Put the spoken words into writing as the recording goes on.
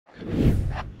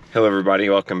Hello everybody,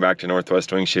 welcome back to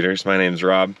Northwest Wing Shooters. My name's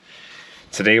Rob.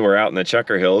 Today we're out in the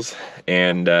Chukar Hills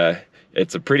and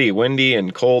it's a pretty windy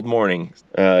and cold morning.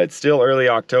 It's still early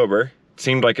October.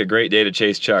 Seemed like a great day to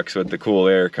chase chucks with the cool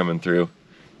air coming through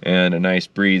and a nice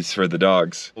breeze for the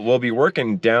dogs. We'll be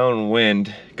working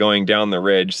downwind going down the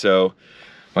ridge, so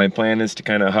my plan is to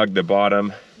kind of hug the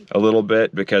bottom a little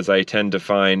bit because I tend to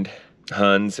find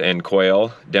Huns and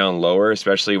quail down lower,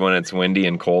 especially when it's windy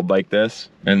and cold like this.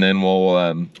 And then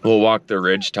we'll walk the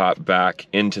ridge top back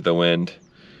into the wind,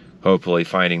 hopefully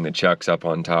finding the chucks up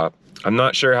on top. I'm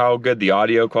not sure how good the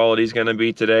audio quality is going to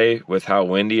be today with how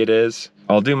windy it is.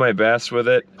 I'll do my best with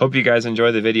it. Hope you guys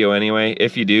enjoy the video anyway.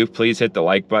 If you do, please hit the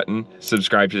like button.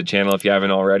 Subscribe to the channel if you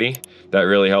haven't already. That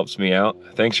really helps me out.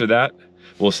 Thanks for that.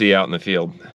 We'll see you out in the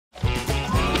field.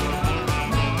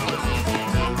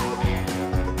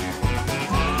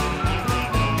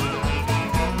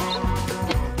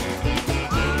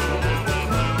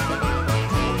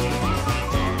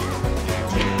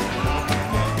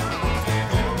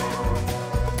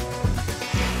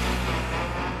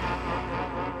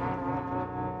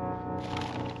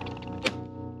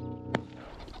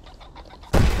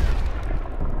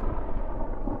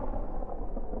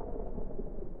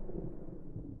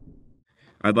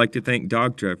 I'd like to thank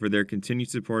Dogtra for their continued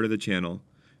support of the channel.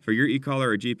 For your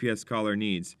e-collar or GPS collar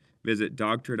needs, visit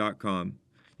dogtra.com.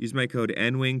 Use my code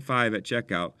NWING5 at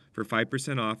checkout for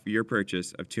 5% off your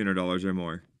purchase of $200 or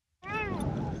more.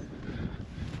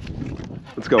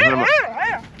 Let's go.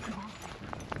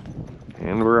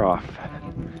 And we're off.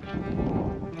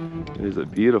 It is a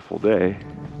beautiful day.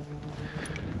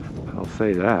 I'll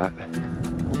say that.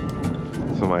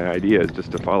 So my idea is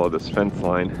just to follow this fence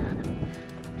line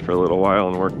for a little while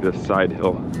and work this side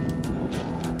hill.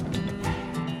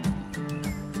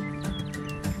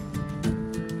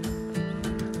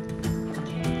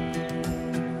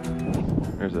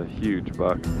 There's a huge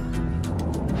buck.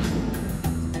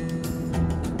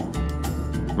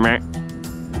 Meh.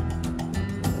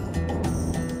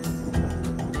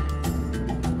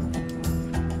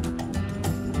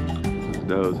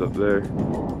 There's does up there.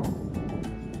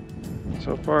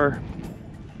 So far,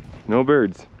 no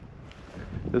birds.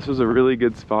 This was a really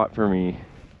good spot for me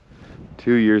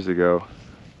 2 years ago.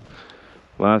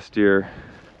 Last year,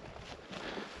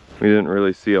 we didn't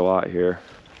really see a lot here.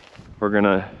 We're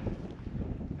gonna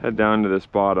head down to this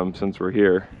bottom since we're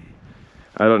here.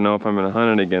 I don't know if I'm gonna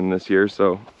hunt it again this year,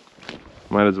 so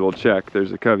might as well check.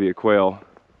 There's a covey of quail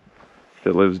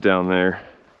that lives down there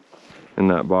in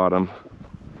that bottom.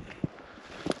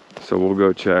 So we'll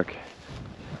go check.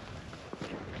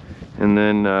 And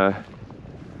then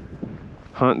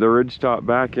hunt the ridgetop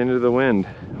back into the wind.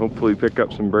 Hopefully pick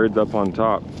up some birds up on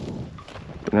top.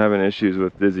 Been having issues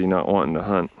with Dizzy not wanting to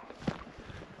hunt.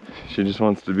 She just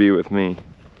wants to be with me.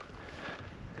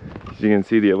 As you can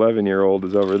see, the 11-year-old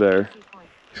is over there.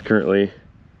 He's currently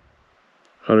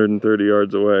 130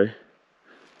 yards away.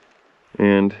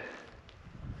 And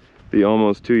the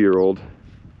almost 2-year-old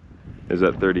is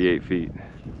at 38 feet.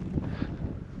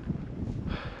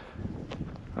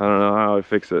 I don't know how I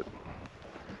fix it.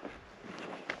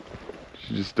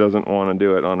 She just doesn't want to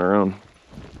do it on her own.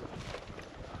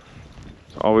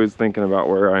 Always thinking about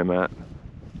where I'm at.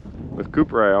 With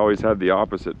Cooper, I always had the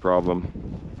opposite problem.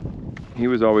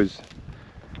 He's always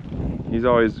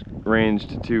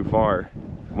ranged too far.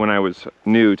 When I was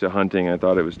new to hunting, I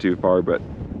thought it was too far, but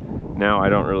now I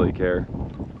don't really care.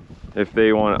 If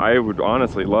they want, I would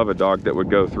honestly love a dog that would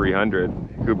go 300.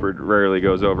 Cooper rarely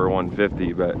goes over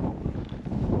 150, but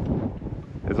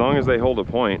as long as they hold a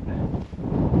point,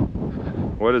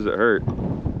 what does it hurt?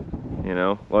 You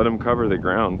know, let them cover the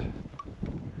ground.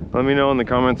 Let me know in the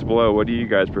comments below, what do you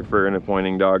guys prefer in a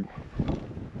pointing dog?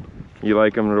 You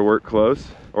like them to work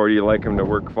close, or do you like them to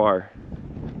work far?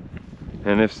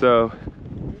 And if so,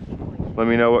 let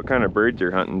me know what kind of birds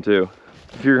you're hunting too.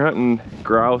 If you're hunting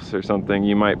grouse or something,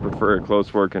 you might prefer a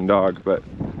close working dog, but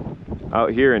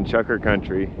out here in Chukar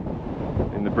country,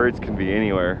 and the birds can be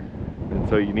anywhere, and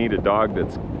so you need a dog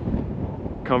that's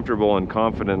comfortable and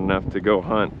confident enough to go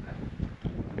hunt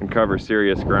and cover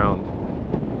serious ground.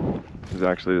 This is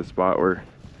actually the spot where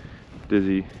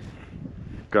Dizzy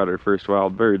got her first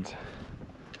wild birds.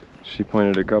 She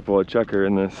pointed a couple of chukar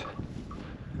in this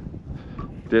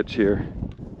ditch here.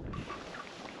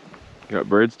 Got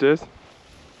birds, Diz?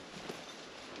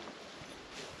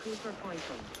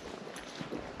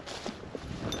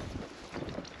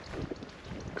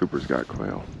 Cooper's got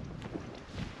quail.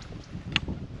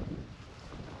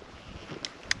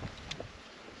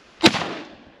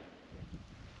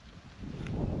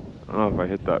 I don't know if I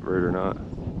hit that bird or not.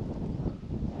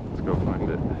 Let's go find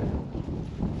it.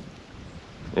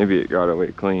 Maybe it got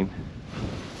away clean.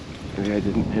 Maybe I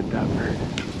didn't hit that bird.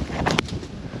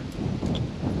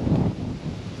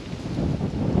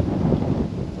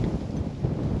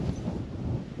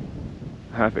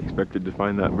 Half expected to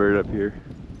find that bird up here.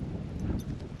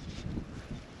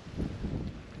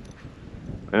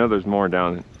 I know there's more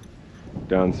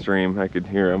downstream. I could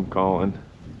hear him calling.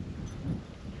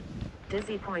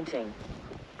 Dizzy pointing.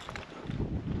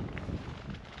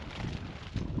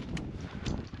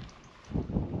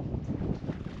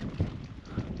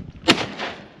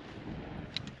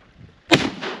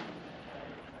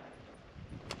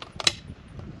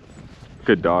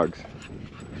 Good dogs.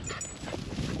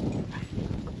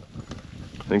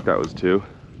 I think that was 2.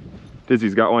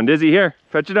 Dizzy's got one. Dizzy, here.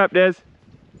 Fetch it up, Diz.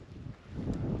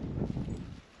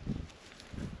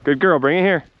 Good girl, bring it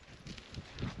here.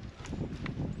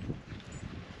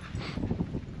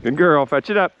 Good girl, fetch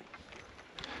it up.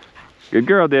 Good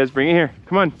girl, Diz, bring it here.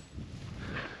 Come on.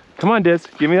 Come on, Diz,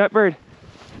 give me that bird.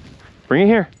 Bring it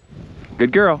here.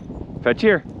 Good girl. Fetch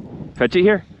here. Fetch it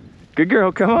here. Good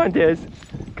girl, come on, Diz.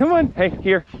 Come on, hey,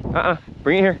 here.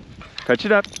 Bring it here. Fetch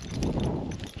it up.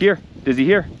 Here, Dizzy,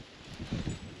 here.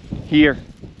 Here.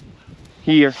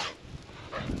 Here.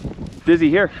 Dizzy,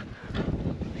 here.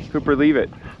 Cooper, leave it.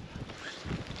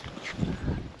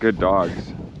 Good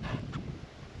dogs.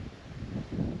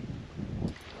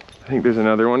 I think there's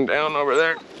another one down over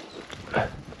there.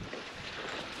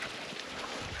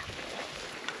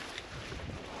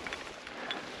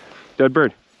 Dead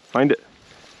bird. Find it.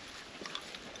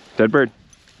 Dead bird.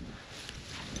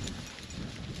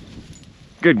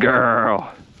 Good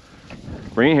girl.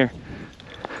 Bring it here.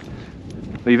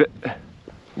 Leave it.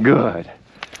 Good.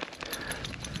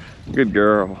 Good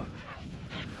girl.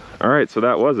 All right, so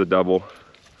that was a double.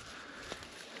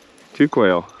 2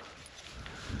 quail.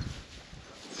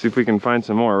 See if we can find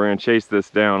some more. We're gonna chase this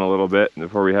down a little bit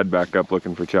before we head back up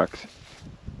looking for chucks.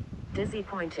 Dizzy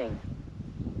pointing.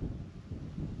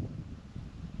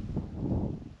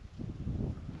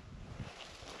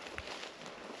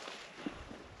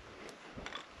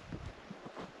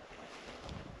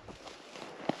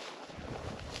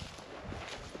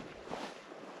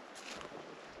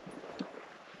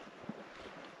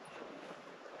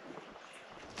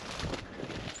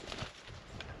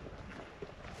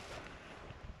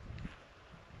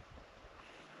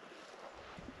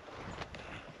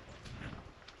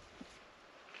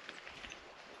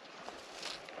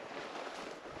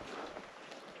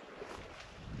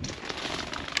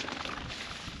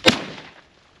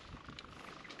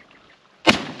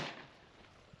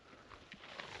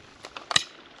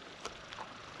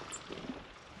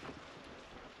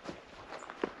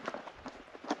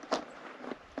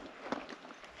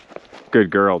 Good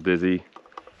girl, Dizzy.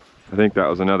 I think that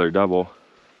was another double.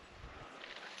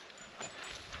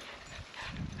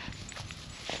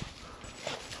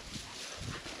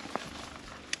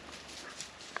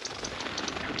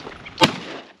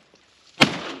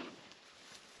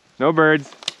 No birds.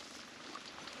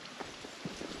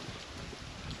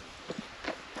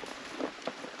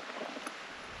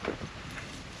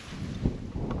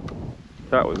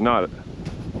 That was not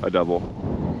a double.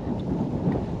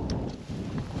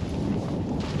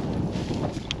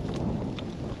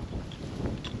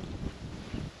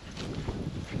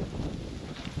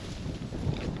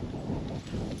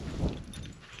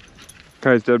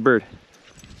 Guys, dead bird.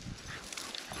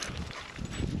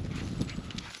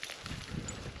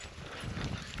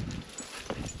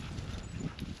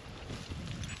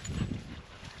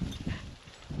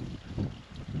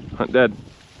 Hunt dead.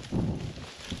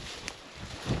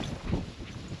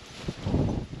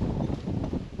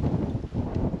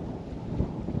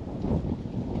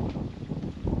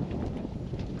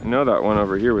 I know that one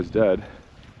over here was dead.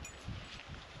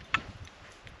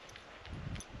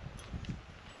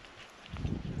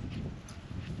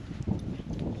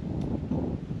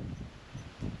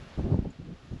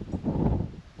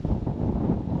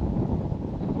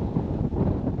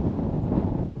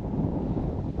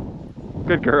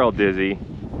 Good girl, Dizzy.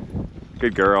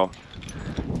 Good girl.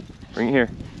 Bring it here.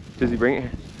 Dizzy, bring it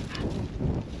here.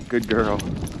 Good girl.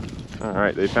 All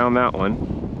right, they found that one.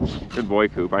 Good boy,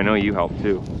 Coop. I know you helped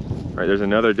too. All right, there's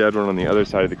another dead one on the other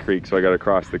side of the creek, so I gotta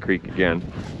cross the creek again.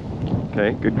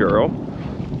 Okay, good girl.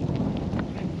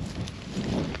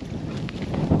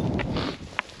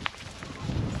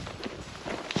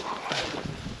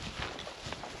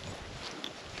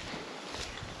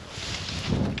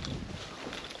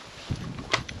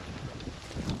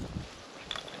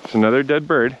 There's another dead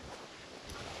bird.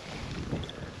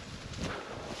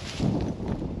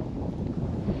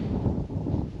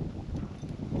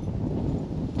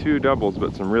 Two doubles,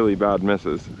 but some really bad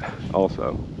misses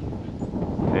also.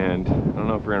 And I don't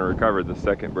know if we're gonna recover the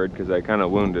second bird because I kind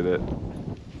of wounded it.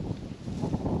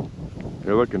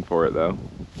 They're looking for it though.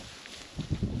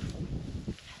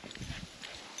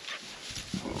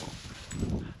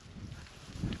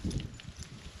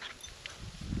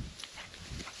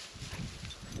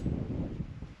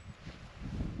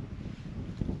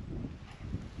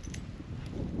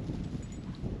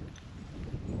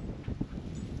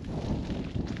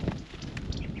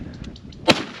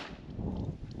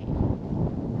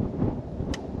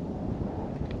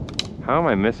 How am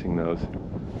I missing those?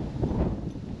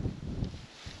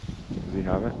 Does he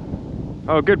have it?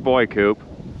 Oh, good boy, Coop.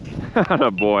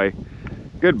 Atta boy.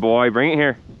 Good boy. Bring it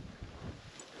here.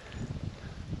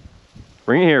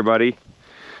 Bring it here, buddy.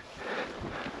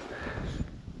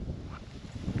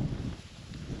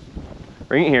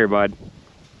 Bring it here, bud.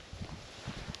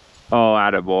 Oh,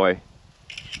 atta boy.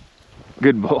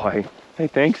 Good boy. Hey,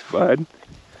 thanks, bud.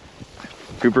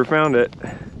 Cooper found it.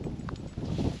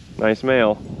 Nice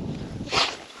male.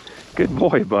 Good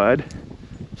boy, bud.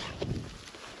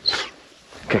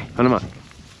 Okay, hunt him up.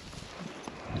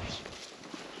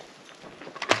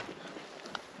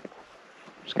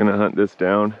 Just gonna hunt this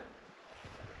down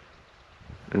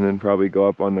and then probably go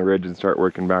up on the ridge and start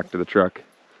working back to the truck.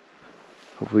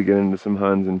 Hopefully get into some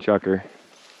Huns and Chukar.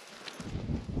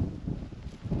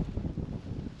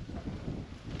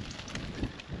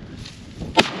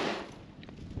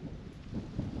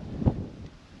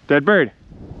 Dead bird.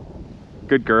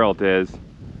 Good girl, Diz.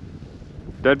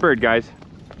 Dead bird, guys.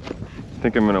 I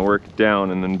think I'm gonna work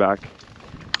down and then back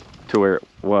to where it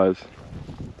was.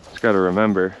 Just gotta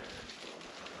remember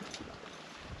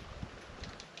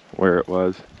where it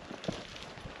was.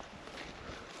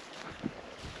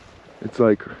 It's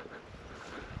like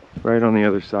right on the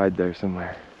other side there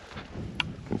somewhere.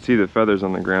 You can see the feathers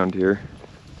on the ground here.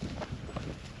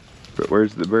 But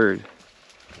where's the bird?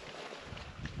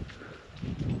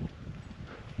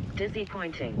 Dizzy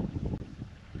pointing.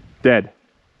 Dead.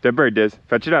 Dead bird, Diz.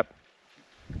 Fetch it up.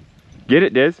 Get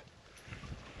it, Diz.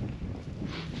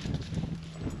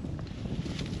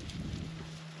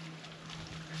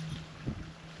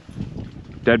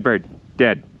 Dead bird.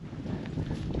 Dead.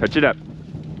 Fetch it up.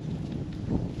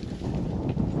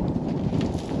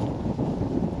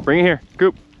 Bring it here.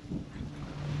 Coop.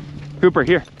 Cooper,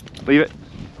 here. Leave it.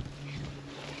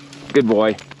 Good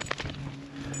boy.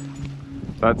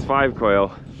 That's 5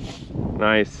 quail.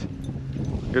 Nice.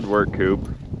 Good work, Coop.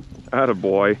 Atta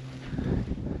boy.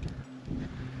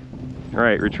 All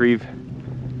right, retrieve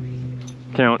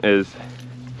count is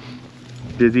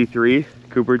Dizzy 3,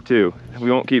 Cooper 2. We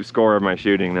won't keep score of my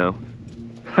shooting though.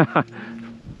 I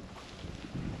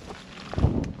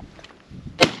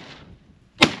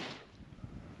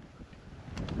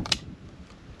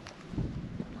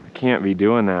can't be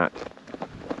doing that.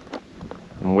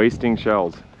 I'm wasting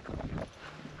shells.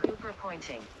 Cooper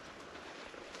pointing.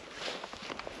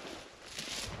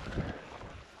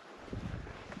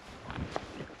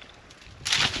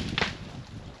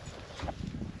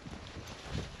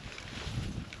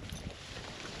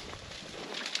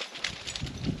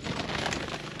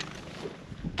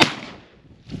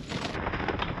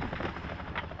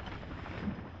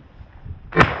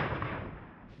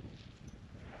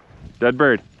 Dead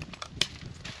bird.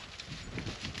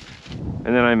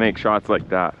 And then I make shots like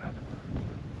that.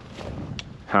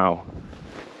 How?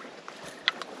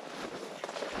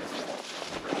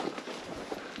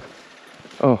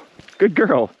 Oh, good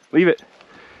girl. Leave it.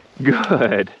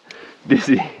 Good.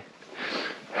 Dizzy.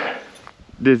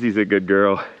 Dizzy's a good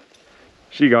girl.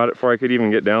 She got it before I could even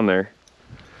get down there.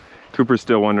 Cooper's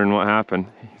still wondering what happened.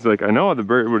 He's like, I know the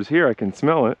bird was here. I can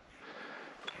smell it.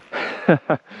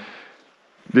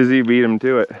 Dizzy beat him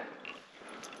to it.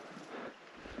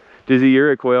 Dizzy,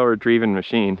 you're a quail retrieving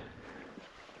machine.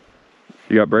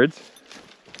 You got birds?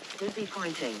 Dizzy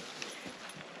pointing.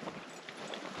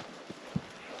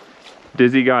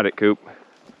 Dizzy got it, Coop.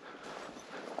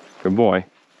 Good boy.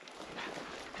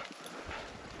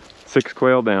 6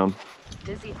 quail down.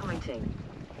 Dizzy pointing.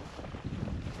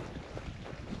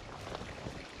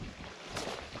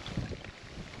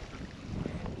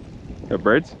 Got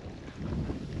birds?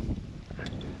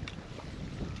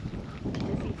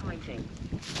 Dizzy pointing.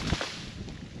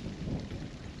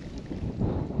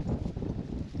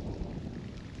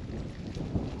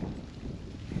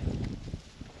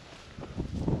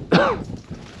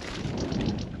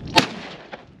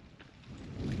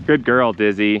 Good girl,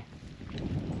 Dizzy.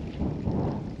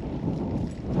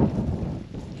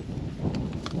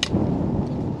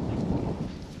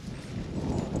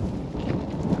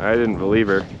 I didn't believe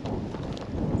her.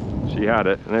 She had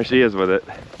it, and there she is with it.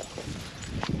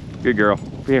 Good girl.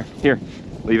 Here, here.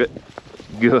 Leave it.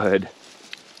 Good.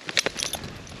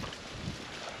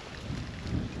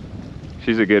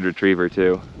 She's a good retriever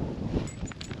too.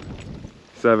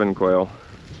 7 quail.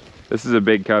 This is a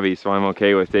big covey, so I'm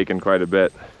okay with taking quite a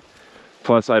bit.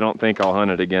 Plus, I don't think I'll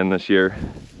hunt it again this year.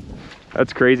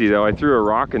 That's crazy though. I threw a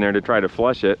rock in there to try to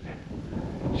flush it.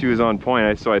 She was on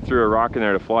point, so I threw a rock in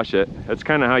there to flush it. That's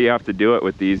kind of how you have to do it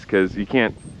with these, because you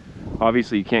can't,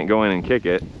 obviously you can't go in and kick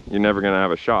it. You're never gonna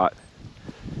have a shot.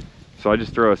 So I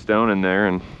just throw a stone in there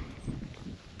and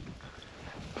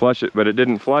flush it, but it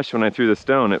didn't flush when I threw the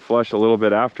stone. It flushed a little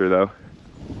bit after though.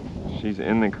 She's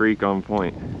in the creek on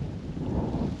point.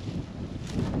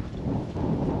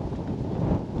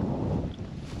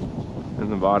 In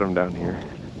the bottom down here.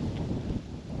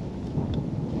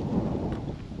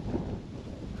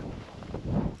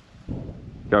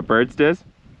 Got birds, Diz?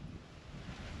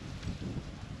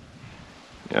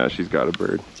 Yeah, she's got a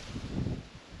bird.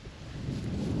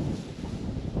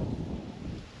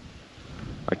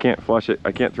 I can't flush it.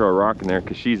 I can't throw a rock in there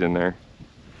because she's in there.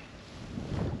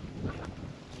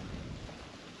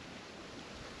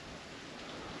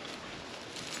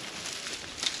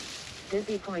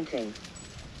 Busy pointing.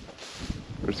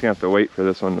 We're just gonna have to wait for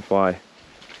this one to fly.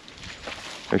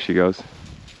 There she goes.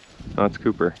 Oh, it's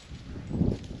Cooper.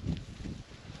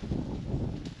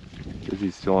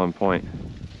 He's still on point.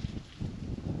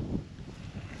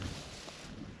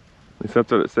 At least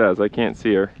that's what it says. I can't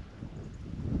see her.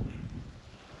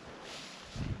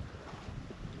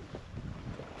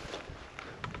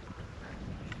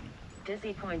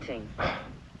 Busy pointing.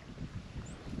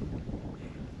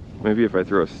 Maybe if I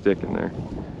throw a stick in there,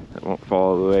 it won't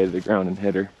fall all the way to the ground and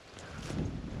hit her.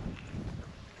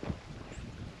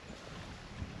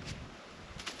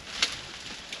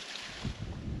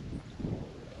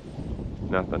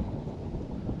 Nothing.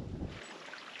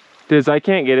 Diz, I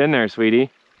can't get in there, sweetie.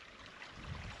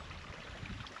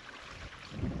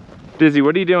 Dizzy,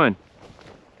 what are you doing?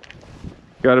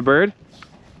 Got a bird?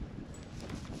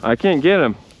 I can't get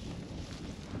him.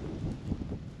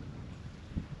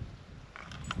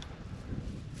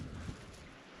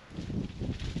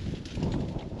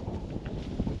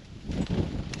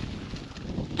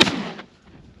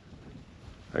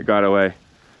 I got away.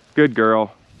 Good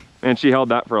girl. Man, she held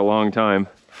that for a long time.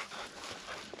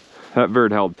 That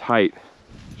bird held tight.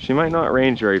 She might not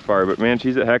range very far, but man,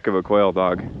 she's a heck of a quail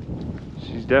dog.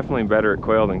 She's definitely better at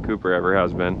quail than Cooper ever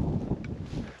has been.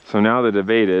 So now the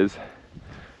debate is,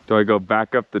 do I go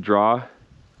back up the draw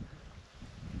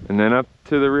and then up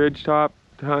to the ridge top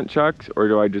to hunt chucks, or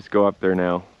do I just go up there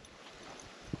now?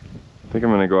 I think I'm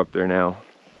gonna go up there now.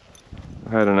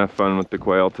 I've had enough fun with the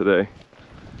quail today.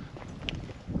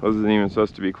 I wasn't even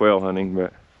supposed to be quail hunting,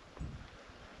 but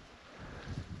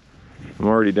I'm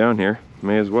already down here,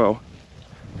 may as well.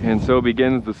 And so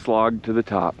begins the slog to the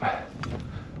top.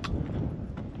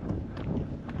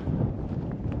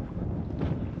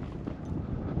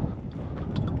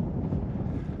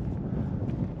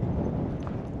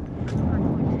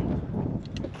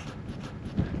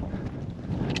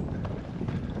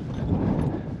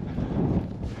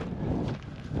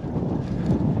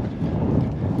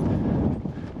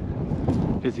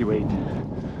 Dizzy, wait.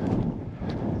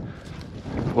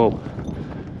 Whoa.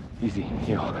 Easy,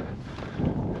 heel.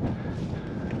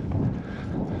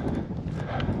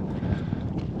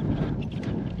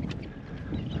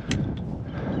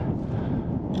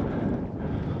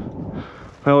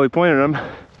 Well, he pointed him,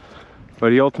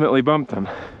 but he ultimately bumped him.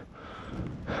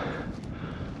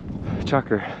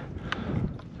 Chukar.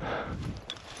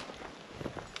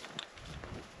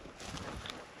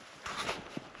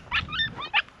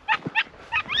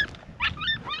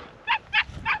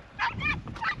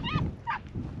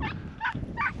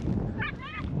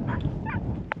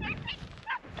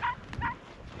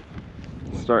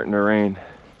 Starting to rain.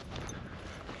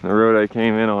 The road I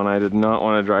came in on, I did not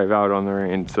want to drive out on the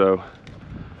rain, so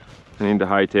I need to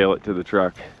hightail it to the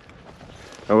truck.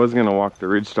 I was gonna walk the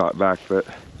ridge top back, but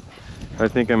I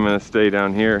think I'm gonna stay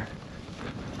down here,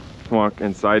 walk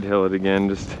and side hill it again,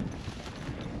 just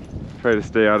try to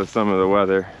stay out of some of the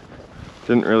weather.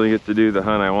 Didn't really get to do the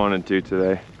hunt I wanted to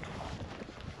today.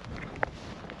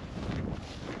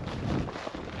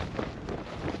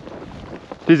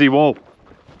 Dizzy, whoa!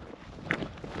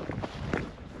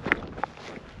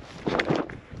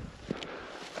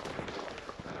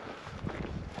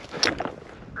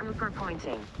 Cooper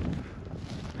pointing.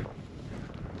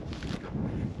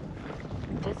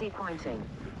 Dizzy pointing.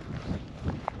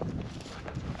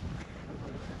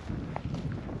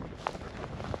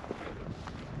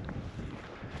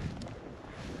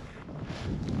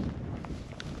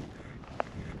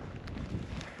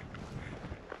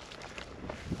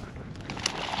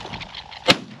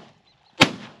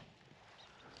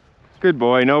 Good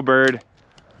boy, no bird.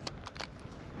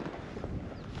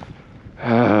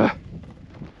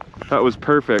 That was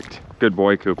perfect. Good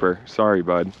boy, Cooper. Sorry,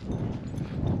 bud.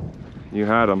 You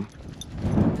had him.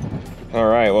 All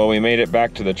right, well, we made it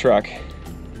back to the truck.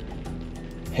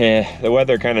 The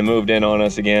weather kind of moved in on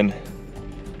us again.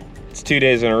 It's 2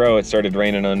 days in a row it started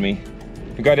raining on me.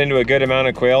 We got into a good amount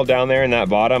of quail down there in that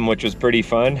bottom, which was pretty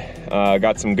fun.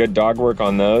 Got some good dog work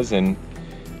on those, and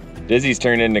Dizzy's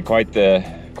turned into quite the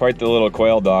little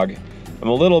quail dog. I'm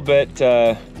a little bit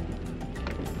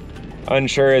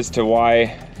unsure as to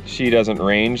why she doesn't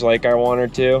range like I want her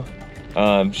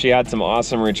to. She had some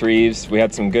awesome retrieves. We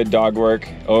had some good dog work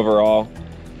overall,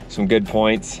 some good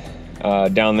points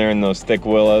down there in those thick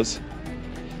willows.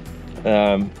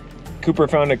 Cooper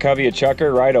found a covey of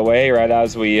chukar right away, right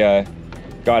as we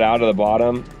got out of the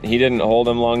bottom. He didn't hold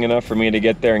him long enough for me to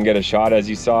get there and get a shot, as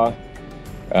you saw.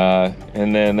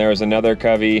 And then there was another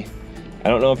covey. I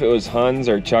don't know if it was Huns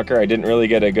or chukar. I didn't really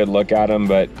get a good look at them,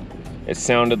 but it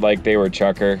sounded like they were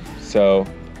chukar. So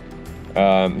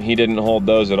he didn't hold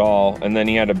those at all. And then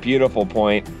he had a beautiful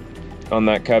point on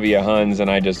that covey of Huns, and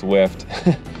I just whiffed.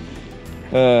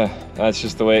 That's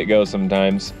just the way it goes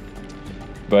sometimes.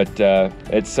 But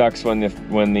it sucks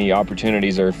when the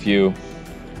opportunities are few,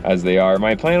 as they are.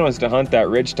 My plan was to hunt that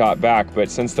ridgetop back,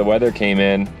 but since the weather came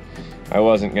in, I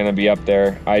wasn't gonna be up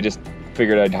there. I just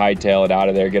figured I'd hightail it out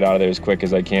of there, get out of there as quick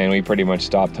as I can. We pretty much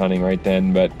stopped hunting right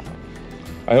then, but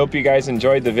I hope you guys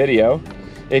enjoyed the video.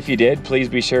 If you did, please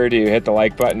be sure to hit the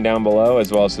like button down below,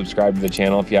 as well as subscribe to the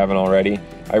channel if you haven't already.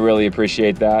 I really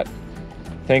appreciate that.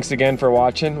 Thanks again for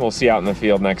watching. We'll see you out in the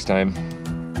field next time.